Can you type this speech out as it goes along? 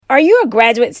Are you a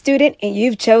graduate student and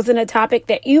you've chosen a topic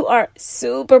that you are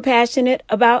super passionate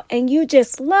about and you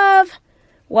just love?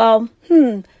 Well,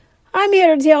 I'm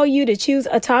here to tell you to choose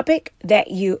a topic that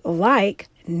you like,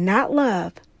 not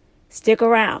love. Stick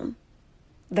around.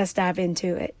 Let's dive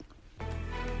into it.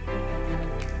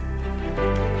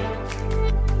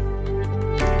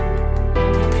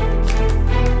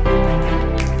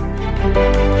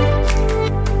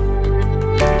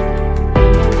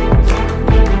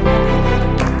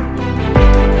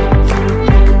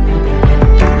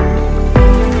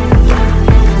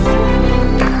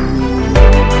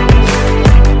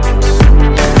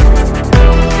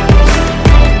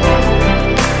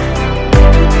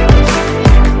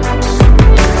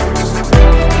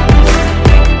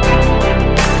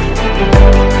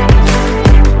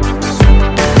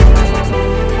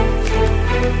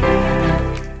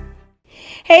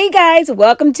 Hey guys,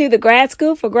 welcome to the Grad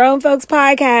School for Grown Folks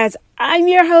podcast. I'm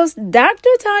your host, Dr.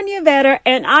 Tanya Vetter,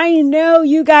 and I know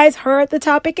you guys heard the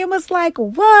topic and was like,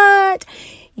 what?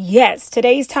 Yes,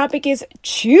 today's topic is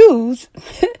choose,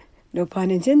 no pun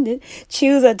intended,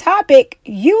 choose a topic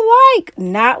you like,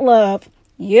 not love.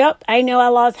 Yep, I know I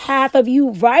lost half of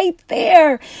you right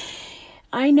there.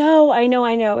 I know.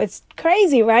 It's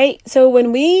crazy, right? So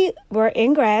when we were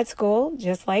in grad school,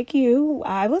 just like you,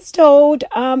 I was told,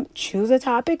 choose a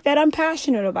topic that I'm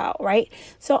passionate about, right?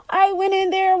 So I went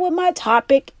in there with my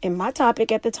topic, and my topic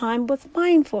at the time was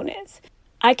mindfulness.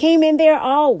 I came in there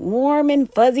all warm and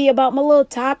fuzzy about my little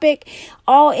topic,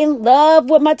 all in love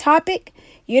with my topic,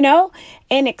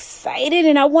 and excited.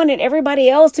 And I wanted everybody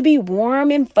else to be warm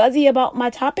and fuzzy about my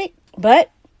topic,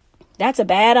 but that's a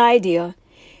bad idea.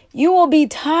 You will be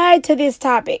tied to this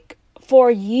topic for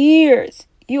years.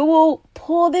 You will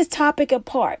pull this topic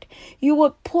apart. You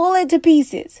will pull it to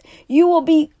pieces. You will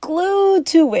be glued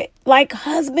to it like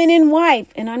husband and wife.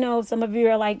 And I know some of you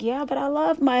are like, yeah, but I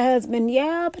love my husband.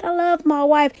 Yeah, but I love my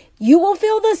wife. You will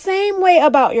feel the same way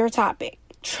about your topic.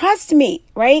 Trust me,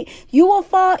 right? You will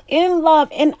fall in love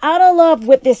and out of love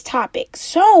with this topic.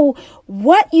 So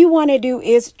what you want to do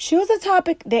is choose a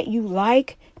topic that you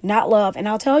like, not love. And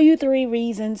I'll tell you 3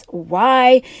 reasons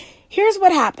why. Here's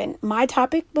what happened. My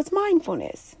topic was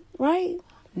mindfulness, right?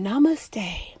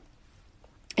 Namaste.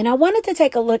 And I wanted to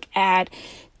take a look at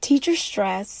teacher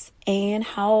stress and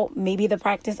how maybe the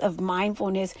practice of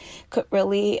mindfulness could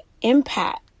really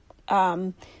impact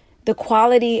the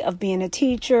quality of being a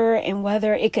teacher and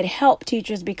whether it could help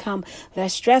teachers become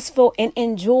less stressful and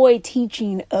enjoy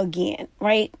teaching again,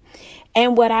 right?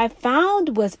 And what I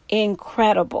found was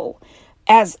incredible.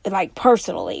 As like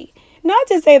personally, not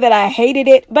to say that I hated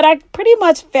it, but I pretty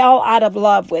much fell out of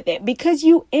love with it because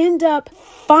you end up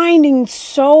finding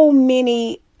so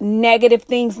many negative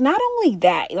things. Not only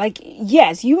that,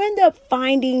 yes, you end up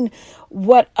finding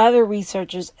what other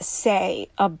researchers say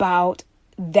about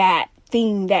that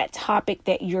thing, that topic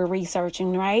that you're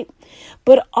researching, right?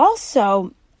 But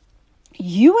also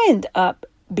you end up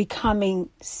becoming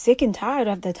sick and tired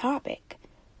of the topic.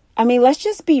 I mean, let's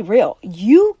just be real.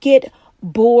 You get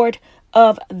bored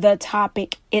of the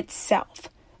topic itself,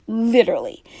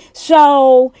 literally.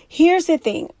 So here's the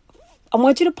thing. I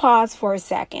want you to pause for a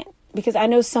second because I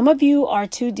know some of you are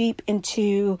too deep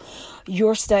into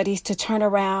your studies to turn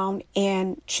around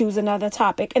and choose another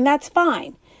topic. And that's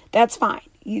fine. That's fine.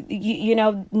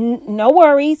 No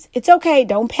worries. It's okay.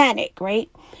 Don't panic,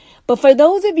 right? But for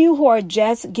those of you who are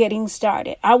just getting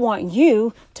started, I want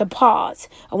you to pause.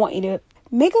 I want you to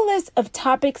make a list of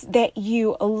topics that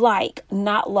you like,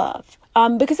 not love.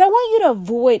 Because I want you to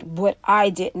avoid what I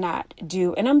did not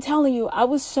do. And I'm telling you, I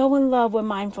was so in love with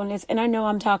mindfulness. And I know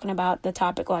I'm talking about the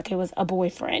topic like it was a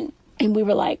boyfriend. And we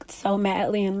were like so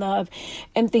madly in love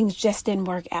and things just didn't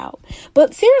work out.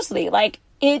 But seriously,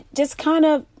 it just kind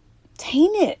of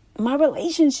tainted my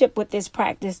relationship with this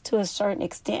practice to a certain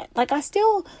extent. I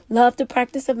still love the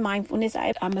practice of mindfulness.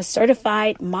 I'm a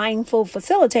certified mindful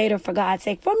facilitator, for God's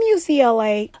sake, from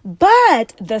UCLA.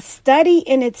 But the study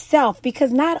in itself,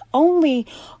 because not only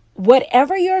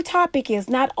whatever your topic is,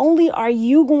 not only are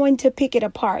you going to pick it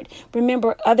apart,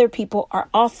 remember other people are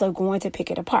also going to pick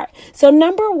it apart. So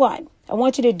number 1, I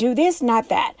want you to do this, not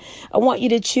that. I want you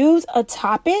to choose a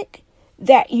topic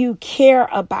that you care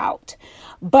about,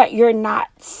 but you're not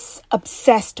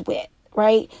obsessed with,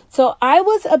 right? So I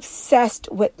was obsessed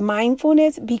with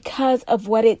mindfulness because of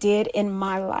what it did in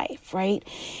my life, right?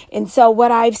 And so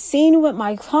what I've seen with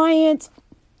my clients,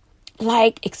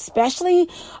 especially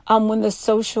when the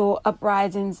social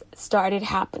uprisings started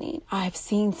happening, I've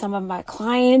seen some of my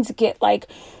clients get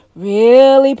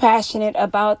really passionate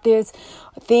about this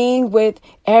thing with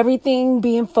everything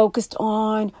being focused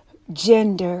on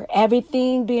gender,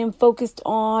 everything being focused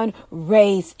on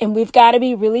race. And we've got to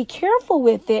be really careful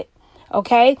with it.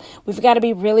 Okay, we've got to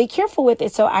be really careful with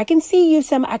it. So I can see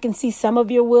some of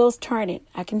your wheels turning.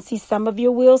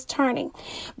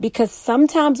 Because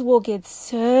sometimes we'll get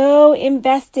so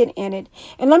invested in it.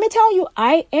 And let me tell you,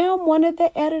 I am one of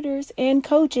the editors and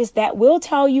coaches that will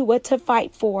tell you what to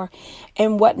fight for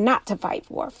and what not to fight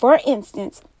for. For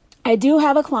instance, I do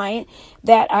have a client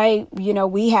that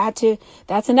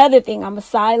that's another thing. I'm a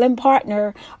silent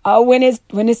partner when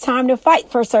it's time to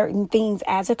fight for certain things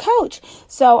as a coach.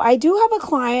 So I do have a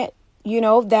client,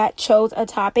 that chose a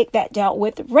topic that dealt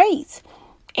with race.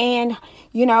 And,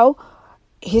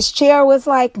 his chair was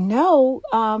like, no,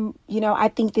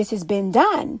 I think this has been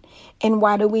done. And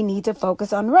why do we need to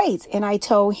focus on race? And I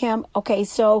told him, okay,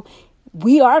 so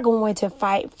we are going to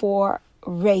fight for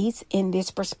race in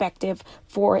this perspective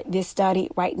for this study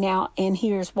right now, and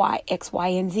here's why, X, Y,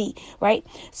 and Z, right?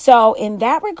 So in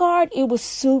that regard, it was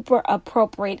super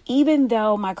appropriate. Even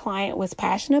though my client was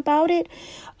passionate about it,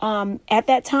 at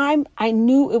that time, I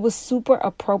knew it was super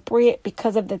appropriate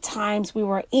because of the times we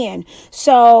were in.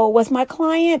 So was my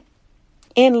client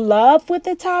in love with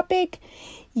the topic?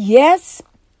 Yes,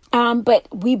 but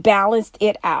we balanced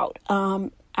it out.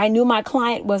 I knew my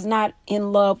client was not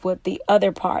in love with the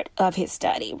other part of his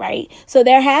study, right? So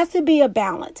there has to be a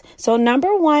balance. So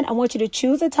number one, I want you to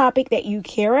choose a topic that you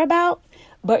care about,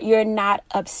 but you're not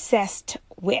obsessed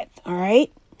with, all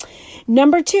right?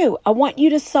 Number two, I want you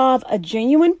to solve a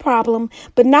genuine problem,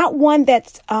 but not one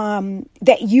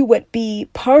that you would be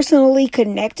personally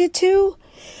connected to,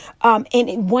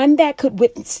 and one that could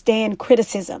withstand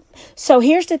criticism. So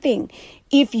here's the thing.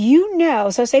 If you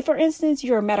know, so say for instance,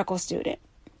 you're a medical student.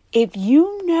 If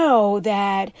you know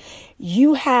that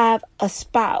you have a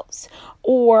spouse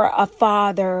or a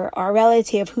father or a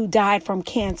relative who died from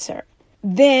cancer,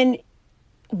 then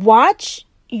watch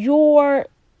your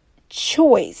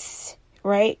choice,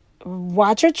 right?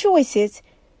 Watch your choices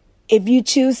if you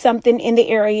choose something in the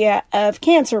area of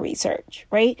cancer research,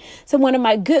 right? So one of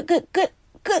my good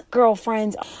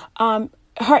girlfriends,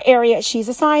 her area, she's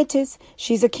a scientist,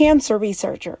 she's a cancer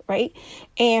researcher, right?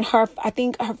 And I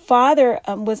think her father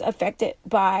was affected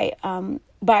by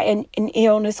an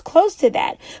illness close to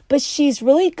that. But she's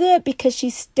really good because she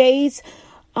stays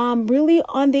really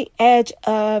on the edge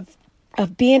of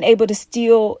being able to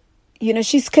still,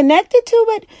 she's connected to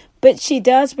it, but she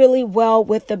does really well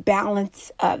with the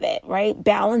balance of it, right?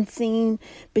 Balancing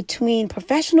between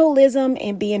professionalism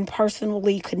and being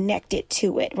personally connected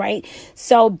to it, right?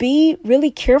 So be really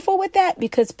careful with that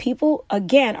because people,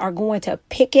 again, are going to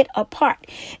pick it apart.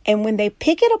 And when they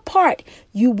pick it apart,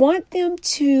 you want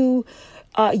to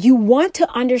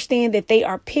understand that they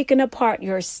are picking apart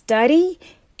your study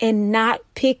and not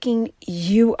picking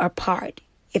you apart.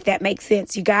 If that makes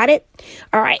sense. You got it?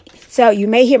 All right. So you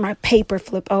may hear my paper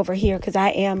flip over here because I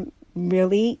am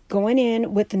really going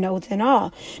in with the notes and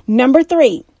all. Number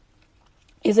 3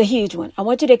 is a huge one. I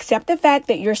want you to accept the fact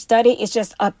that your study is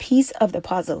just a piece of the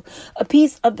puzzle, a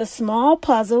piece of the small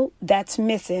puzzle that's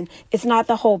missing. It's not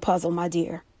the whole puzzle, my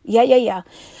dear. Yeah.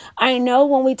 I know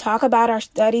when we talk about our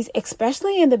studies,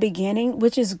 especially in the beginning,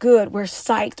 which is good, we're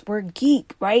psyched, we're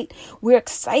geek, right? We're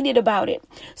excited about it.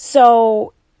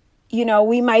 So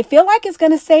we might feel like it's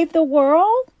going to save the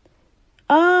world,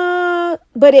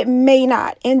 but it may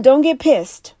not. And don't get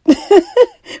pissed,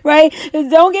 right?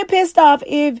 Don't get pissed off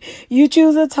if you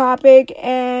choose a topic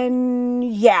and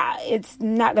it's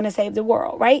not going to save the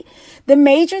world, right? The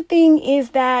major thing is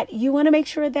that you want to make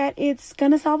sure that it's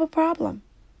going to solve a problem.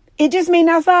 It just may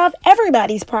not solve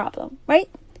everybody's problem, right?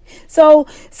 So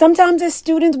sometimes as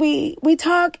students, we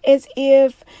talk as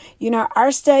if,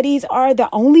 our studies are the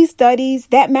only studies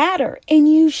that matter.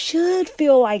 And you should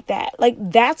feel like that. Like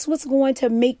that's what's going to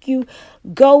make you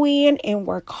go in and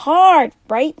work hard,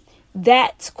 right?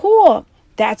 That's cool.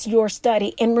 That's your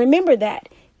study. And remember that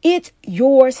it's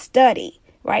your study,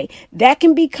 right? That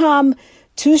can become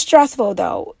too stressful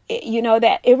though.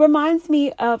 That it reminds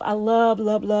me of, I love,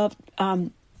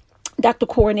 Dr.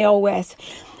 Cornel West.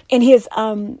 And his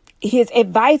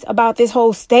advice about this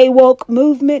whole stay woke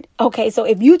movement. Okay, so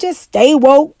if you just stay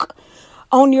woke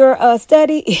on your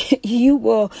study, you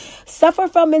will suffer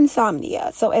from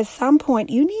insomnia. So at some point,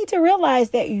 you need to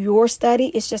realize that your study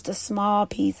is just a small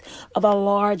piece of a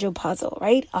larger puzzle,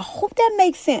 right? I hope that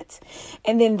makes sense.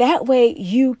 And then that way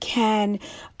you can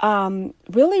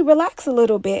really relax a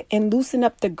little bit and loosen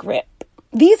up the grip.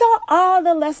 These are all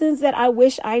the lessons that I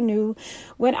wish I knew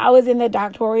when I was in the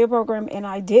doctoral program and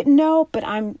I didn't know, but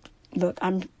I'm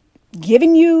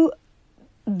giving you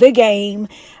the game.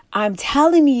 I'm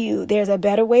telling you there's a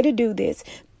better way to do this.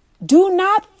 Do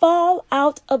not fall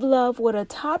out of love with a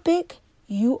topic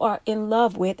you are in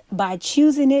love with by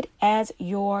choosing it as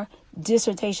your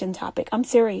dissertation topic. I'm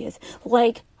serious.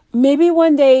 Like, maybe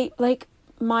one day, like,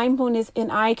 mindfulness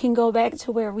and I can go back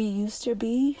to where we used to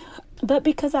be. But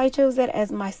because I chose that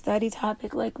as my study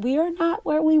topic, like, we are not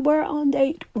where we were on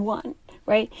day one,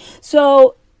 right?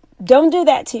 So don't do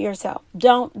that to yourself.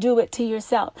 Don't do it to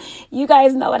yourself. You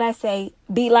guys know what I say.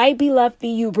 Be light, be loved, be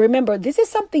you. Remember, this is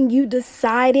something you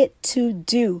decided to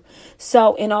do.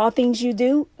 So in all things you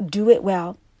do, do it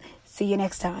well. See you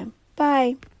next time.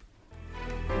 Bye.